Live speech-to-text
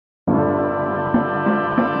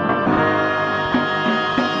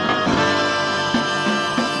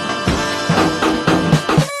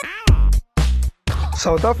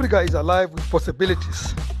South Africa is alive with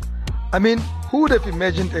possibilities. I mean, who would have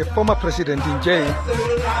imagined a former president in jail?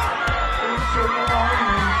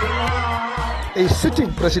 A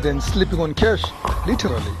sitting president sleeping on cash,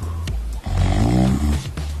 literally.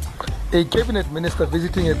 A cabinet minister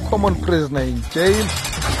visiting a common prisoner in jail.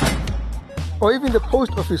 Or even the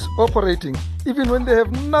post office operating even when they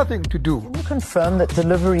have nothing to do. Can you confirm that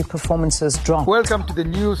delivery performances dropped? Welcome to the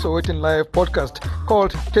new Soweto Live podcast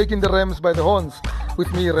called Taking the Rams by the Horns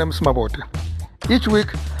with me, Rams Mabote. Each week,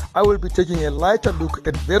 I will be taking a lighter look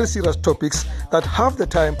at very serious topics that half the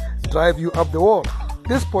time drive you up the wall.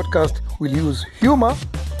 This podcast will use humor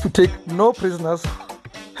to take no prisoners,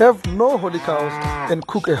 have no holy cows, and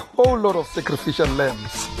cook a whole lot of sacrificial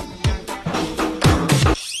lambs.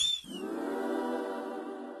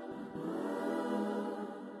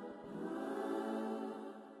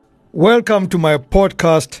 Welcome to my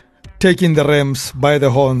podcast, Taking the Rams by the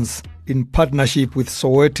Horns, in partnership with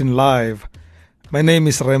Soweto Live. My name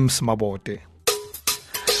is Rams Mabote.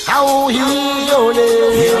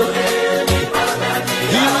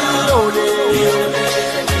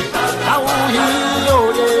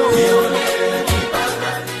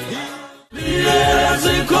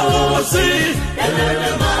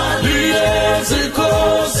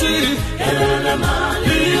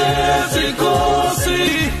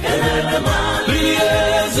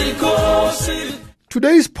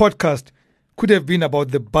 Today's podcast could have been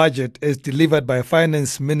about the budget as delivered by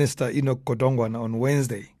Finance Minister Enoch Godongwana on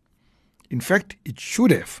Wednesday. In fact, it should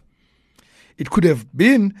have. It could have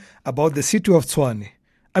been about the city of Tshwane.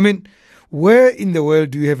 I mean, where in the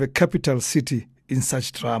world do you have a capital city in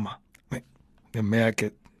such drama? The mayor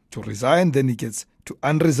gets to resign, then he gets to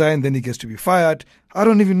unresign, then he gets to be fired. I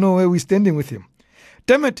don't even know where we're standing with him.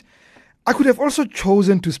 Damn it, I could have also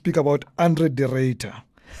chosen to speak about Andre de Ruyter.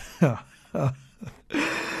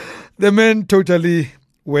 The man totally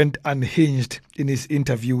went unhinged in his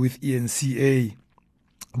interview with ENCA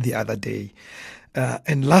the other day.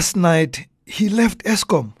 And last night, he left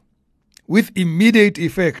Eskom with immediate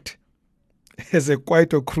effect. As a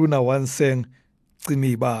Kwaito crooner once sang,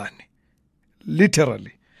 "Cimibane,"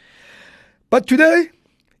 literally. But today,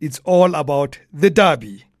 it's all about the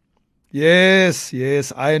derby. Yes,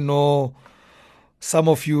 I know some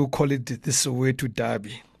of you call it the Soweto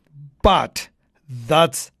derby. But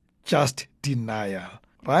that's just denial,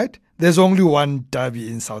 right? There's only one derby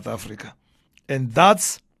in South Africa, and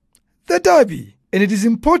that's the derby. And it is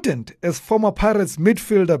important, as former Pirates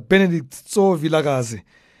midfielder Benedict Vilakazi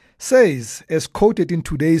says, as quoted in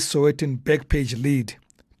today's Sowetan backpage lead.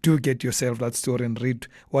 Do get yourself that story and read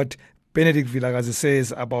what Benedict Vilakazi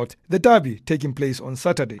says about the derby taking place on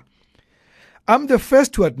Saturday. I'm the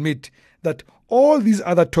first to admit that all these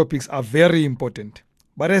other topics are very important.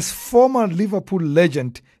 But as former Liverpool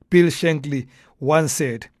legend Bill Shankly once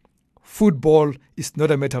said, football is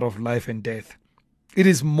not a matter of life and death. It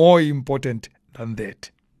is more important than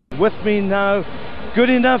that. With me now, good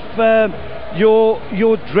enough,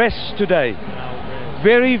 your dress today.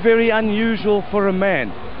 Very, very unusual for a man.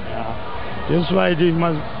 Yeah. That's why you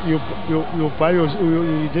buy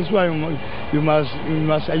that's why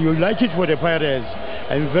you like it for the Pirates.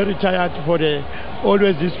 I'm very tired for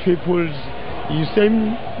always these people's. You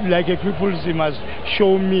seem like a people must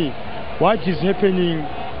show me what is happening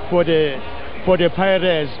for the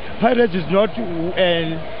Pirates. Pirates is not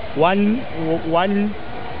one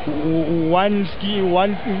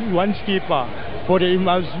skipper. For the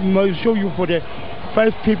must show you for the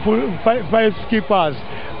five skippers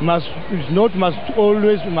must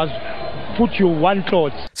always put you one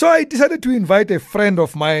thought. So I decided to invite a friend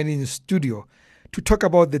of mine in studio to talk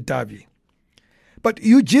about the derby. But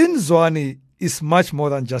Eugene Zwane is much more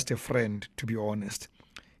than just a friend, to be honest.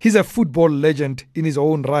 He's a football legend in his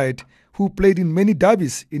own right who played in many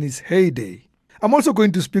derbies in his heyday. I'm also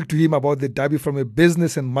going to speak to him about the derby from a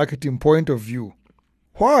business and marketing point of view.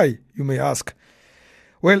 Why, you may ask?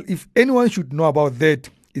 Well, if anyone should know about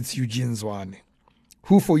that, it's Eugene Zwane,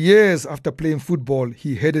 who for years after playing football,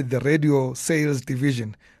 he headed the radio sales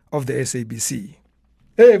division of the SABC.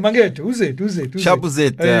 Hey, Manget, who's it?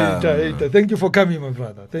 Shabuzet. Hey, thank you for coming, my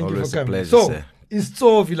brother. Thank Always you for coming. A pleasure, so, sir. is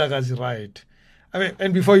Vilakazi right? I mean,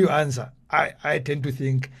 and before you answer, I tend to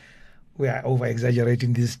think we are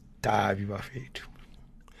over-exaggerating this derby, Bafethu.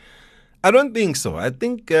 I don't think so. I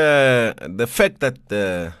think the fact that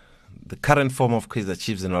the current form of Kaizer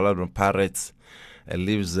Chiefs and Orlando Pirates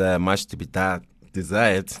leaves much to be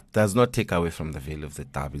desired does not take away from the value of the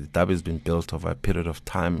derby. The derby has been built over a period of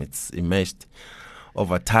time. It's emerged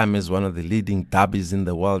over time as one of the leading derbies in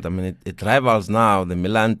the world. I mean, it rivals now the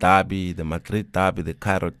Milan derby, the Madrid derby, the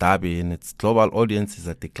Cairo derby, and its global audiences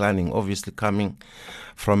are declining, obviously coming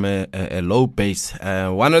from a low base.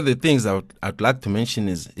 One of the things I'd like to mention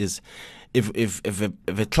is if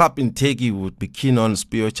a club in Turkey would be keen on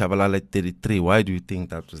Spio Chabalala at 33, why do you think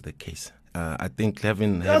that was the case? I think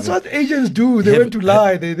that's what agents do. They went to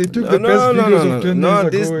lie. They took the best videos of 20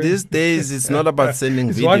 years ago. These days it's not about sending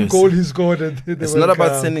it's videos. One goal he scored. It's not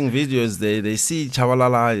about sending videos. They see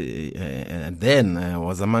Chabalala then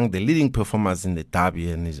was among the leading performers in the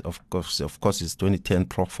derby, and of course his 2010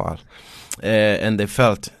 profile, and they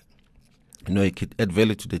felt, it could add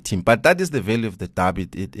value to the team. But that is the value of the derby.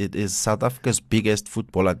 It is South Africa's biggest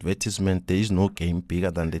football advertisement. There is no game bigger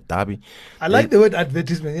than the derby. I like the word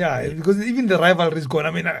advertisement, because even the rivalry is gone.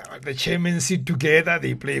 I mean, the chairmen sit together,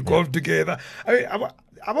 they play golf together. I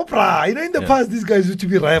mean, in the past, these guys used to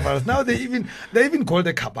be rivals. Now they're even called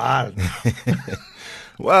a cabal.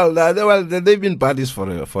 Well, they've been buddies for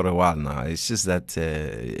a while now. It's just that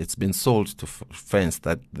it's been sold to fans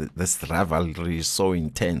that this rivalry is so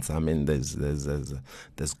intense. I mean, there's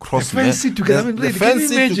cross. The fans sit together. The fans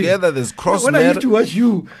sit together. There's cross. When I used to watch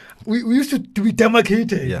you, we used to be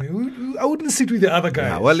demarcated. Yeah. I wouldn't sit with the other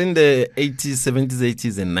guys. Yeah, well, in the 80s, 70s,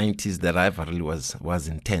 80s, and 90s, the rivalry was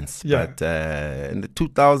intense. Yeah. But in the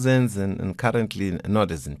 2000s and currently,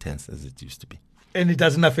 not as intense as it used to be. And it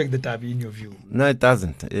doesn't affect the derby in your view? No, it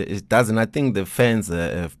doesn't. It doesn't. I think the fans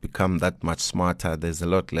have become that much smarter. There's a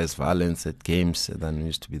lot less violence at games than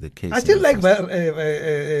used to be the case. I still like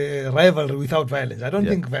rivalry without violence. I don't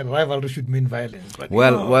think rivalry should mean violence. But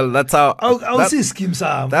well, that's how. I'll see schemes.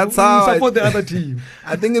 That's how you support the other team.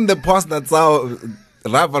 I think in the past that's how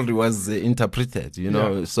rivalry was interpreted.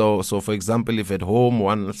 So for example, if at home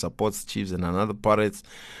one supports Chiefs and another Pirates,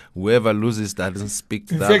 whoever loses doesn't speak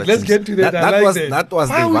to the other. In fact, let's get to that. That was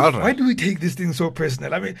the rivalry. Why do we take this thing so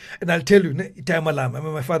personal? I mean, and I'll tell you, time alarm. I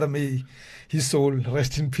mean, my father, may his soul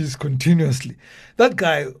rest in peace continuously. That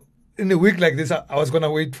guy, in a week like this, I was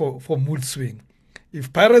gonna wait for mood swing.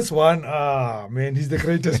 If Pirates won, man, he's the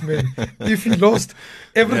greatest man. If he lost,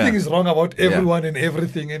 everything is wrong about everyone and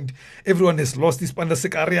everything, and everyone has lost his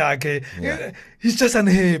pandasek. He's just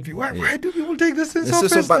unhappy. Why do people take this thing so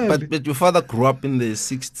personally? But your father grew up in the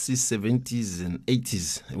 60s, 70s, and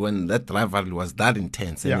 80s when that rivalry was that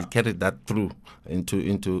intense, and he carried that through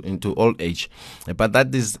into old age. But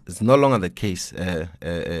that is no longer the case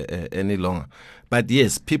any longer. But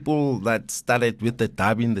yes, people that started with the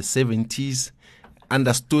derby in the 70s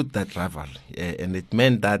understood that rivalry, and it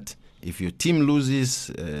meant that if your team loses,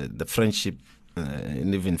 the friendship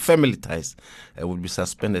and even family ties would be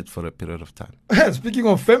suspended for a period of time. Speaking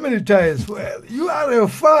of family ties, well, you are a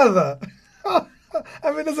father.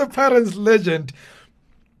 I mean, as a parent's legend,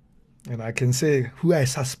 and I can say who I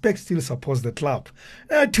suspect still supports the club.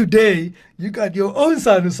 Today, you got your own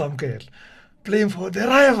son, Usamkel, playing for the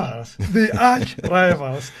rivals, the arch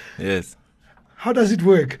rivals. Yes. How does it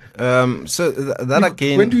work?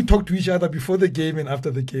 Again, when do you talk to each other before the game and after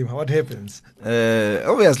the game? What happens?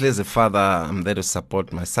 Obviously, as a father, I'm there to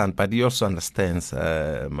support my son, but he also understands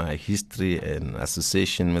my history and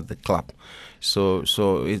association with the club. So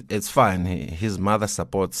it's fine. His mother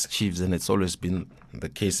supports Chiefs, and it's always been the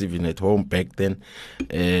case even at home back then.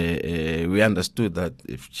 We understood that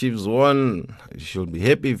if Chiefs won, you should be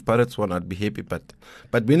happy. If Pirates won, I'd be happy.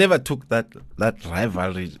 But we never took that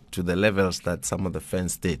rivalry to the levels that some of the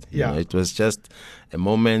fans did. You know, it was just a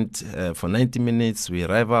moment for 90 minutes. We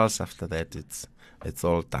rivals. After that, it's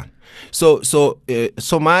all done. So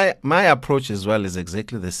my approach as well is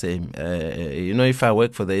exactly the same. If I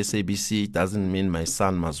work for the SABC, it doesn't mean my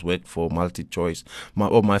son must work for MultiChoice,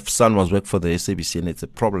 or my son must work for the SABC, and it's a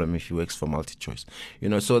problem if he works for MultiChoice.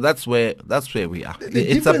 So that's where we are.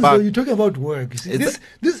 It's about, you're talking about work. See,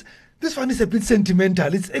 this one is a bit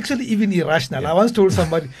sentimental. It's actually even irrational. I once told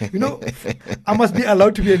somebody, I must be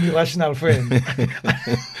allowed to be an irrational friend.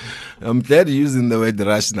 I'm glad you're using the word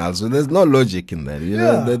rational. So there's no logic in that.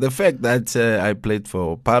 The fact that I played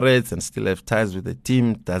for Pirates and still have ties with the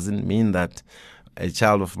team doesn't mean that a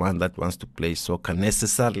child of mine that wants to play soccer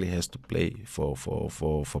necessarily has to play for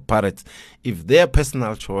Pirates. If their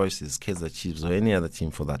personal choice is Kaizer Chiefs or any other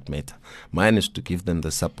team for that matter, mine is to give them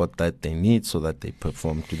the support that they need so that they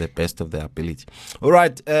perform to the best of their ability. All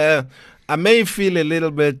right. I may feel a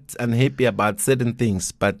little bit unhappy about certain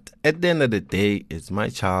things, but at the end of the day, it's my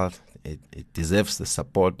child. It deserves the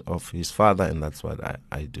support of his father, and that's what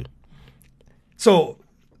I do. So,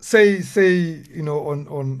 say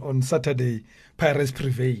on Saturday, Pirates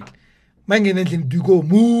prevail. Do you go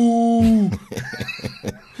moo?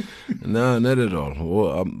 No, not at all.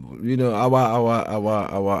 Well,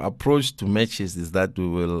 our approach to matches is that we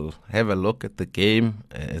will have a look at the game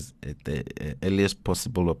as at the earliest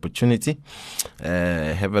possible opportunity.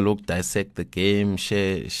 Have a look, dissect the game,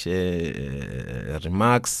 share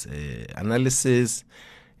remarks, analysis,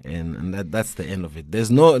 and that's the end of it. There's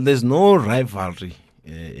no rivalry.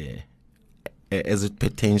 As it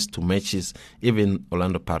pertains to matches, even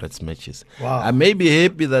Orlando Pirates matches. Wow. I may be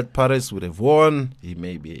happy that Pirates would have won. He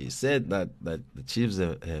maybe said that the Chiefs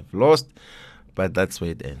have lost, but that's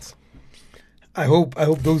where it ends. I hope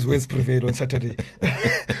those words prevail on Saturday.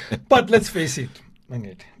 But let's face it,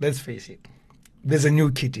 Mangete, let's face it. There's a new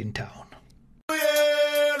kid in town.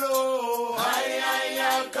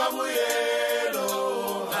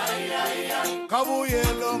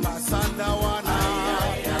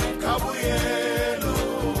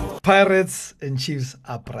 Pirates and Chiefs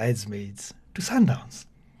are bridesmaids to Sundowns.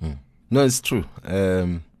 No, it's true.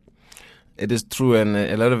 It is true, and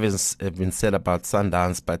a lot of it have been said about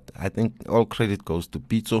Sundowns, but I think all credit goes to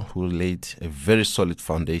Pito, who laid a very solid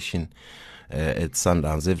foundation at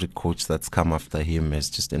Sundowns. Every coach that's come after him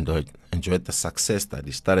has just enjoyed the success that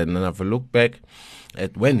he started. And if I look back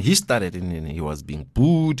at when he started, and he was being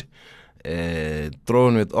booed,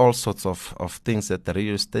 thrown with all sorts of things at the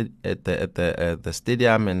radio at the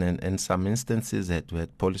stadium, and in some instances had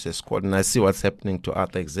police escort. And I see what's happening to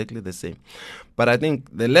Arthur, exactly the same. But I think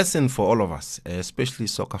the lesson for all of us, especially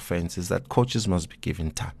soccer fans, is that coaches must be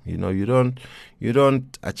given time. You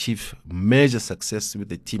don't achieve major success with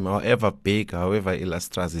the team, however big, however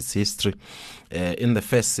illustrious its history, in the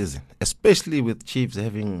first season, especially with Chiefs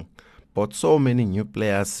having bought so many new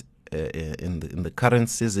players in the current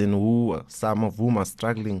season, some of whom are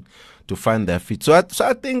struggling to find their feet. So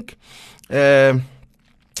I think,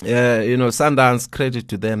 Sundowns, credit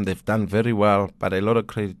to them, they've done very well, but a lot of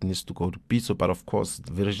credit needs to go to Pizzo, but of course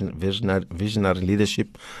visionary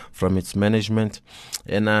leadership from its management.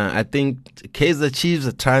 And I think Kaizer Chiefs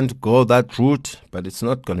are trying to go that route, but it's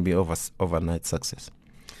not going to be overnight success.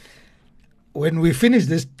 When we finish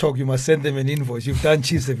this talk, you must send them an invoice. You've done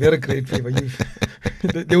Chiefs a very great favor.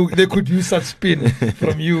 They could use such spin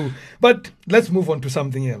from you. But let's move on to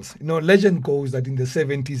something else. Legend goes that in the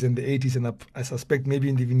 70s and the 80s, and I suspect maybe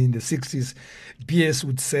even in the 60s, BS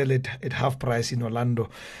would sell it at half price in Orlando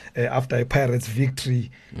after a Pirates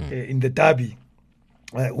victory in the derby,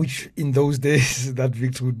 which in those days, that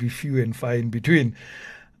victory would be few and far in between.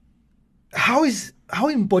 How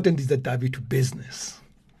important is the derby to business?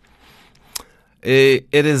 It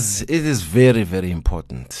is very, very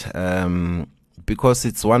important because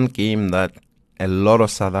it's one game that a lot of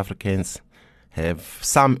South Africans have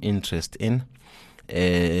some interest in.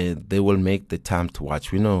 They will make the time to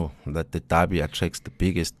watch. We know that the derby attracts the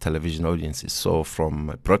biggest television audiences. So from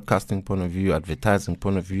a broadcasting point of view, advertising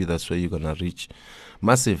point of view, that's where you're going to reach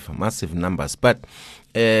massive numbers. But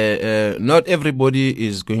not everybody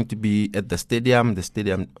is going to be at the stadium. The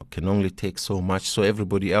stadium can only take so much, so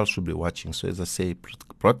everybody else should be watching. So as I say,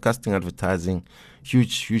 broadcasting, advertising,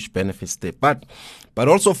 huge benefits there. But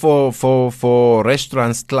also for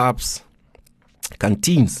restaurants, clubs,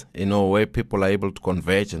 canteens, where people are able to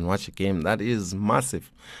converge and watch a game, that is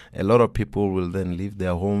massive. A lot of people will then leave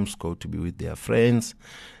their homes, go to be with their friends,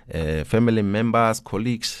 family members,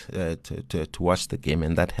 colleagues to watch the game,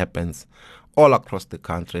 and that happens all across the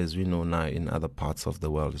country, as we know now, in other parts of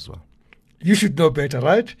the world as well. You should know better,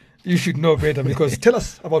 right? You should know better, because tell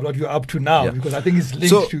us about what you're up to now, because I think it's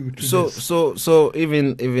linked to this. So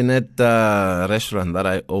even at the restaurant that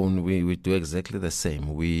I own, we do exactly the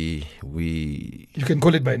same. We you can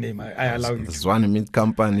call it by name. I allow you. The Zwane Meat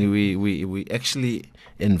Company. We actually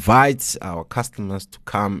invite our customers to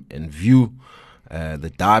come and view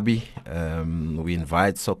the derby. We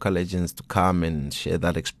invite soccer legends to come and share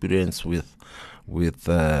that experience with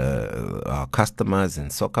our customers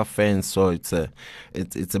and soccer fans. So it's a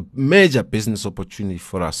major business opportunity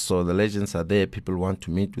for us. So the legends are there. People want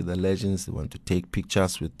to meet with the legends. They want to take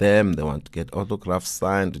pictures with them. They want to get autographs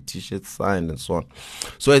signed, T-shirts signed, and so on.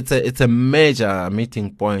 So it's a major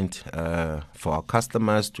meeting point for our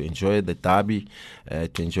customers to enjoy the derby,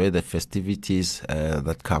 to enjoy the festivities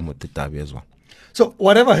that come with the derby as well. So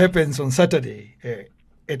whatever happens on Saturday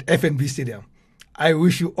at FNB Stadium, I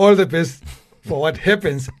wish you all the best for what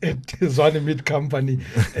happens at Zwane Meat Company,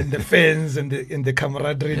 and the fans and the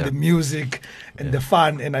camaraderie, and the music and the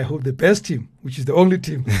fun, and I hope the best team, which is the only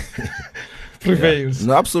team, prevails.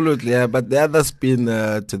 No, absolutely. But the other spin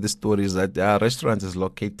to the story is that our restaurant is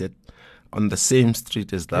located on the same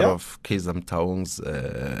street as that of Kaizer Taung's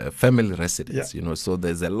family residence, so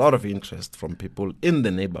there's a lot of interest from people in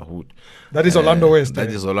the neighborhood. That is Orlando West. That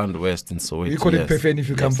is Orlando West in Soweto. We call it Pefeni if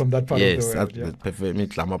you come from that part of the world. Yes, Pefeni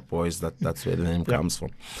Klama Boys, that's where the name comes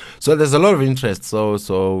from. So there's a lot of interest.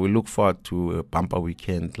 So we look forward to a bumper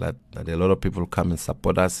weekend that a lot of people come and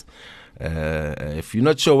support us. If you're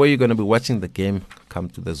not sure where you're going to be watching the game, come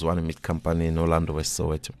to the Zwane Meat Company in Orlando West,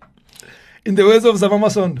 Soweto. In the words of Zavama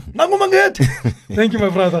Sondo, Nangu Mangete. Thank you, my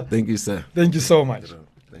brother. Thank you, sir. Thank you so much.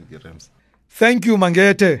 Thank you, Rams. Thank you,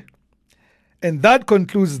 Mangete. And that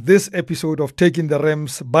concludes this episode of Taking the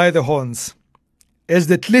Rams by the Horns. As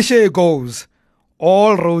the cliche goes,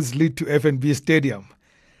 all roads lead to FNB Stadium.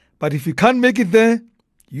 But if you can't make it there,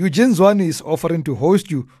 Eugene Zwane is offering to host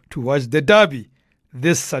you to watch the derby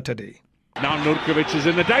this Saturday. Now Nurkovic is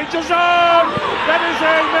in the danger zone. That is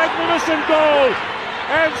a magnificent goal.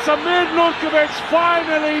 And Samir Nurkovic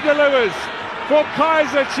finally delivers for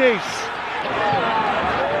Kaizer Chiefs.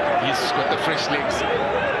 He's got the fresh legs.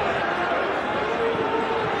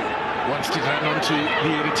 Wants to run onto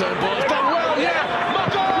the return ball. Done well,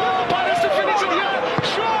 Marco Paris to finish it here.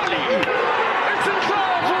 Surely it's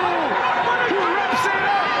Nkavu who wraps it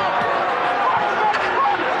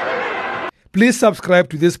up. Please subscribe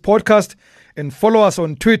to this podcast and follow us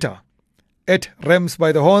on Twitter at Rams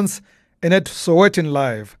by the Horns and at Sowetan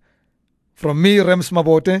Live. From me, Rams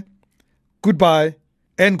Mabote, goodbye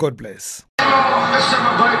and God bless.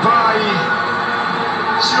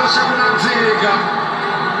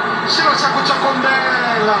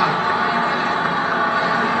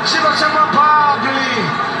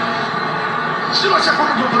 Silo